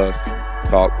to us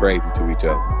talk crazy to each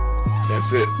other.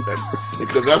 That's it.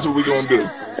 Because that's what we're going to do.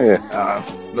 Yeah.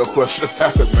 No question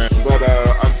about it, man. But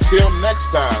until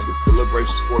next time, this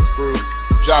Deliberation Sports Crew,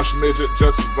 Josh Midget,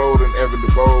 Justice Vold, and Evan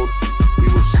DeVold.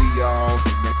 We will see y'all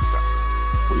next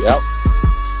time. We out.